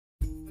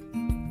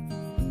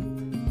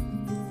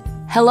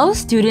Hello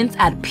students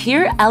at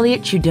Pierre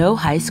Elliott Trudeau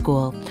High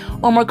School,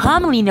 or more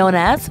commonly known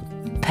as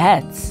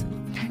PETS.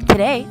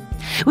 Today,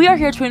 we are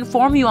here to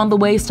inform you on the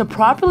ways to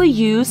properly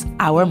use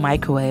our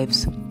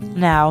microwaves.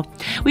 Now,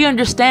 we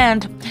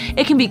understand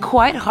it can be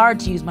quite hard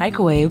to use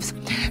microwaves.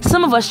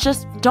 Some of us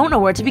just don't know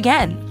where to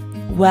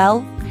begin.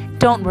 Well,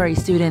 don't worry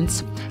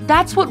students,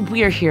 that's what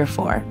we're here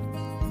for.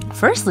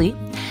 Firstly,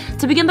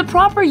 to begin the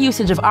proper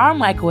usage of our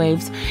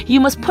microwaves,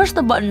 you must push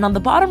the button on the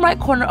bottom right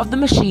corner of the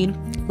machine,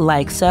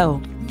 like so.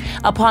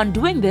 Upon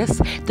doing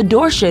this, the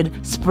door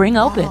should spring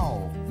open.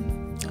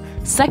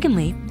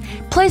 Secondly,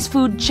 place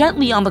food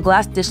gently on the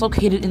glass dish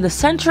located in the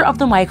center of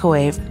the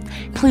microwave.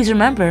 Please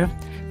remember,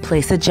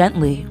 place it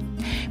gently.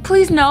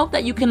 Please note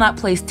that you cannot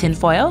place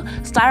tinfoil,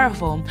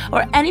 styrofoam,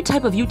 or any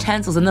type of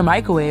utensils in the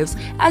microwaves,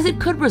 as it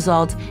could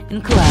result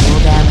in collateral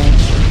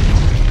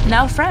damage.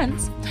 Now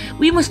friends,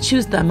 we must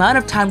choose the amount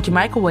of time to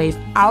microwave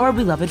our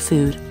beloved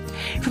food.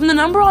 From the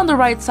number on the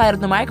right side of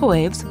the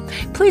microwaves,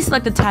 please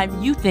select the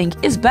time you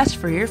think is best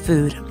for your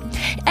food.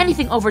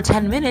 Anything over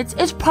 10 minutes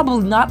is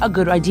probably not a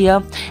good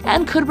idea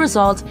and could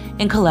result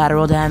in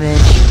collateral damage.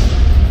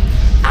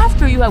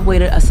 After you have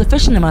waited a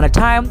sufficient amount of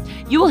time,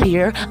 you will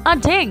hear a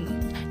ding.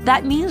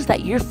 That means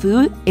that your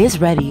food is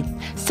ready.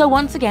 So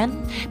once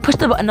again, push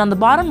the button on the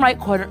bottom right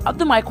corner of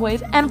the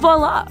microwave and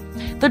voila!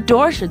 The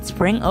door should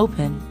spring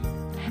open.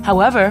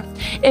 However,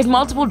 if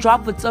multiple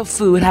droplets of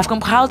food have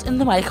compiled in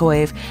the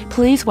microwave,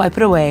 please wipe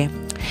it away.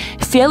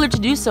 Failure to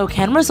do so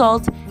can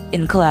result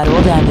in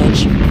collateral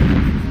damage.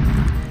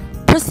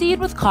 Proceed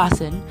with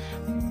caution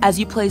as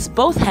you place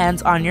both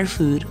hands on your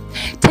food.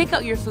 Take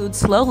out your food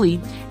slowly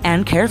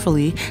and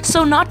carefully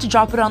so not to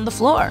drop it on the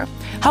floor.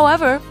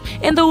 However,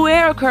 in the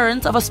rare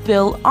occurrence of a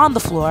spill on the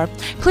floor,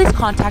 please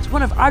contact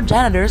one of our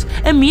janitors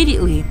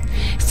immediately.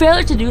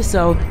 Failure to do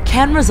so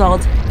can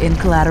result in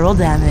collateral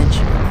damage.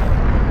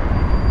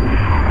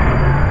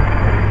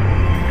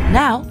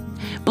 Now,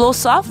 blow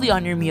softly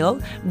on your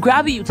meal,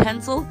 grab a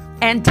utensil,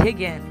 and dig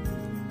in.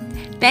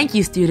 Thank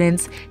you,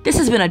 students. This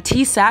has been a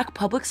TSAC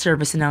public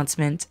service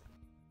announcement.